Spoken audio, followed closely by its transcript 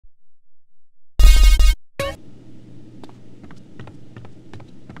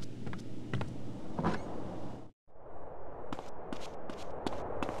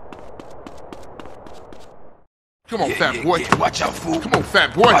Come on, fat boy. Yeah. Watch out, fool. Come on,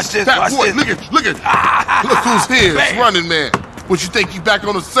 fat boy. Watch this, fat watch boy, this. look at. Look who's here. It's Running Man. What, you think you back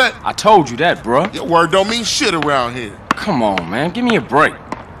on the set? I told you that, bruh. Your word don't mean shit around here. Come on, man. Give me a break.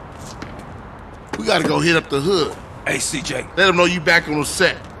 We gotta go hit up the hood. Hey, CJ. Let them know you back on the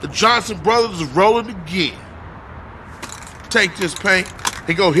set. The Johnson brothers is rolling again. Take this paint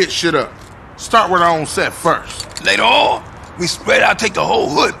and go hit shit up. Start with our own set first. Later on, we spread out, take the whole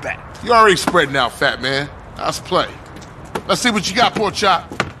hood back. You already spreading out, fat man. Let's play. Let's see what you got, pork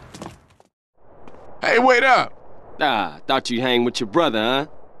chop. Hey, wait up. Ah, thought you hang with your brother, huh?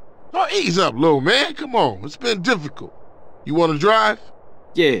 Oh, ease up, little man. Come on. It's been difficult. You want to drive?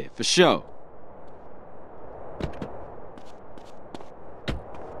 Yeah, for sure.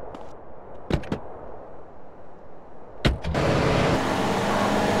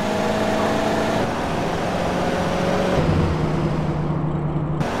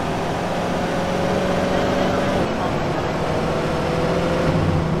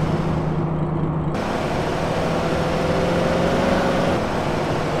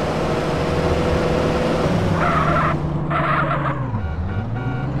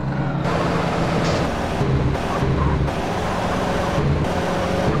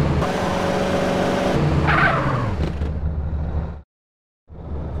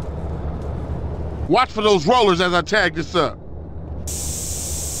 Watch for those rollers as I tag this up.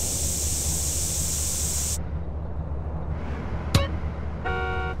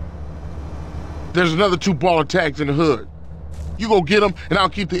 There's another 2 baller tags in the hood. You go get them, and I'll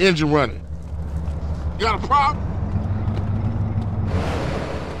keep the engine running. You got a problem?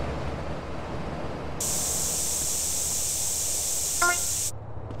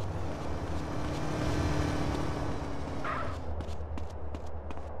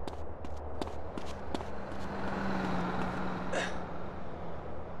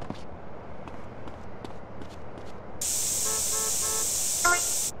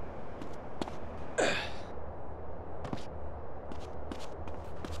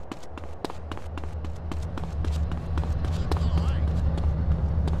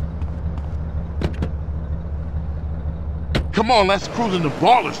 Come on, let's cruise into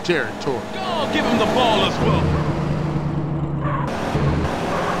ballers territory. Go, give him the ball as well.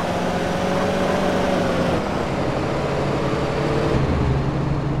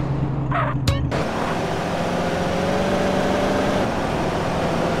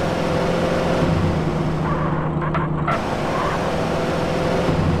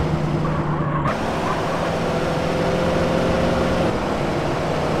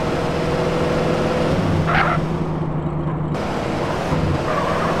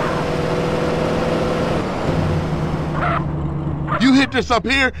 You hit this up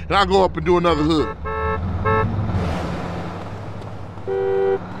here, and I'll go up and do another hood.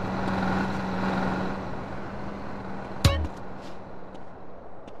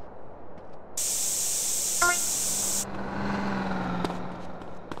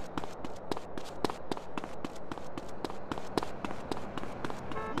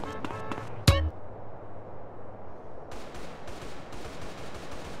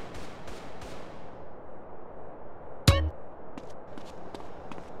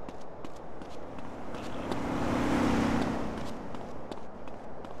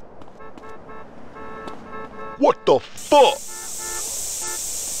 What the fuck?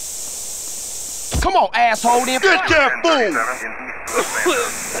 Come on, asshole. Then Get that fool!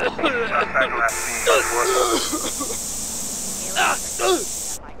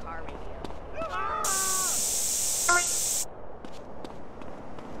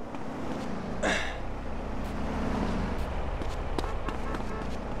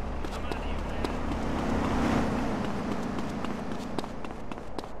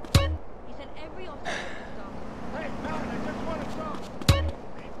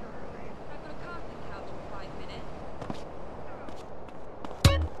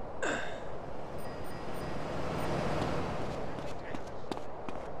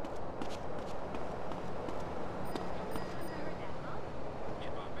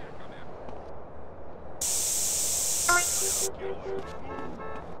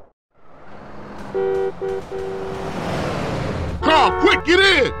 Carl, quick, get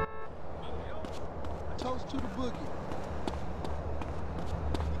in! Toast to the boogie.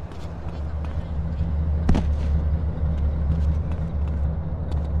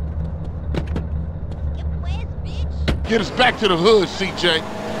 Get us back to the hood, CJ.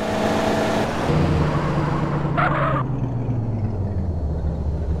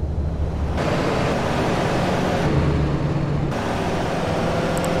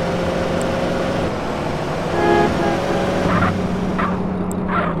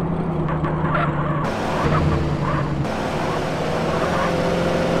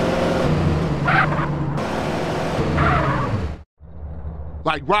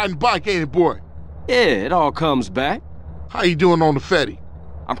 Like riding a bike, ain't it, boy? Yeah, it all comes back. How you doing on the Fetty?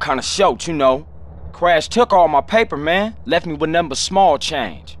 I'm kinda short, you know. Crash took all my paper, man. Left me with nothing but small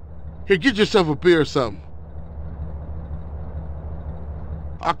change. Here, get yourself a beer or something.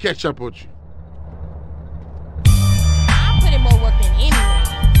 I'll catch up with you.